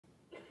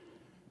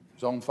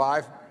Zone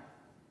 5.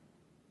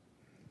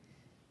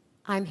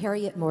 I'm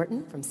Harriet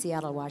Morton from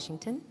Seattle,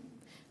 Washington.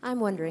 I'm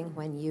wondering,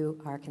 when you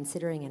are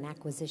considering an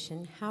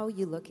acquisition, how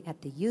you look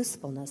at the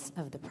usefulness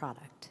of the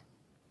product.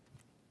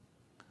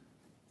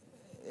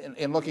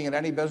 In looking at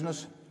any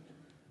business?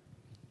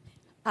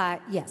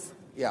 Yes.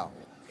 Yeah.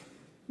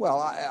 Well,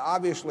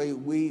 obviously,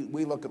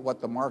 we look at what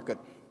the market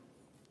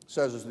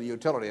says is the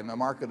utility, and the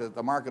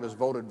market has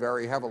voted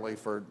very heavily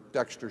for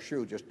Dexter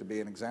shoe, just to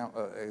be an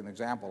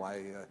example.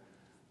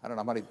 I don't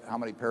know how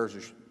many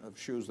pairs of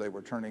shoes they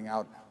were turning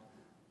out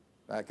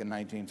back in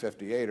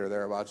 1958 or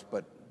thereabouts,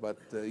 but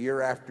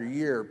year after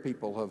year,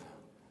 people have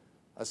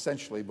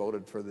essentially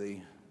voted for the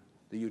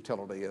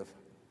utility of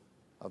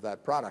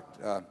that product.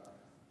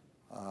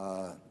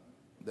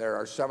 There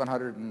are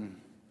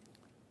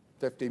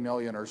 750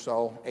 million or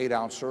so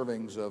 8-ounce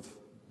servings of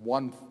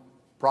one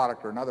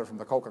product or another from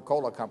the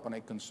Coca-Cola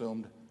company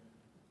consumed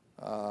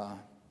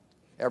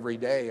every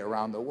day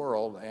around the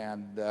world,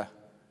 and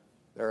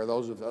there are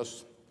those of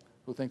us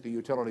who think the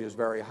utility is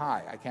very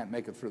high. I can't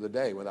make it through the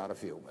day without a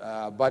few.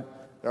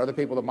 But there are other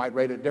people that might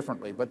rate it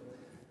differently. But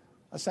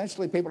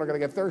essentially, people are going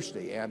to get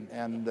thirsty,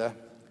 and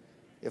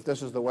if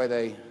this is the way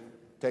they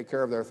take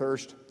care of their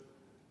thirst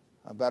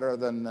better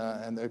than,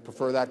 and they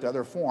prefer that to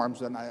other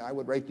forms, then I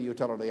would rate the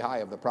utility high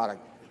of the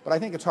product. But I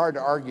think it's hard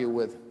to argue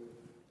with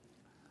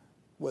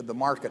the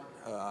market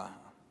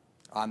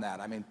on that.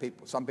 I mean,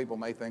 some people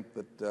may think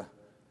that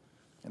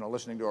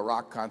listening to a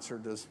rock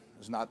concert is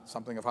not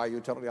something of high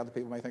utility. Other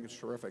people may think it's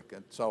terrific.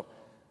 And so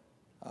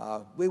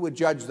we would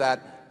judge that.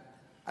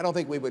 I don't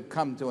think we would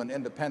come to an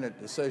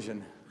independent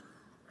decision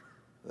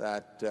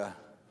that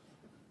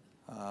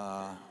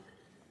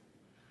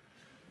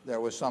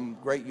there was some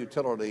great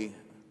utility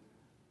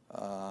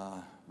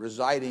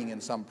residing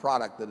in some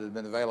product that had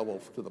been available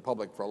to the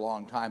public for a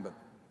long time,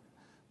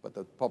 but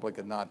the public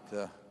had not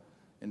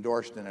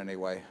endorsed in any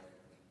way.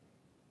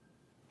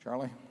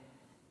 Charlie?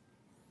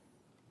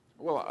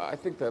 Well, I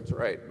think that's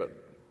right, but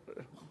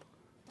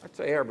I'd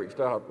say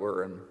averaged out,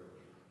 we're in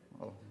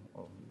a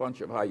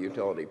bunch of high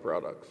utility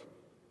products.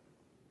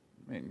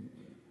 I mean,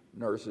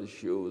 nurses'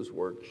 shoes,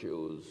 work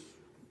shoes,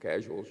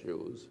 casual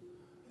shoes.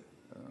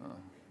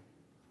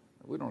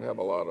 We don't have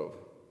a lot of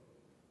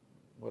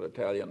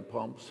Italian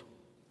pumps.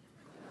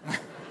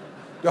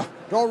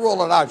 Don't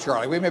rule it out,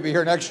 Charlie. We may be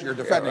here next year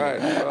defending it.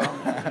 Well,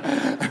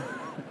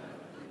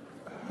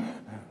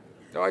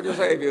 no, I just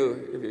say if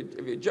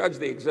you judge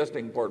the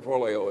existing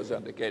portfolio as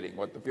indicating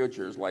what the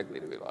future is likely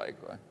to be like.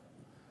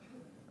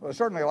 Well,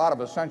 certainly a lot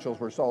of essentials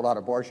were sold out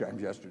of Borsheims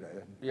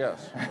yesterday.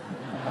 Yes.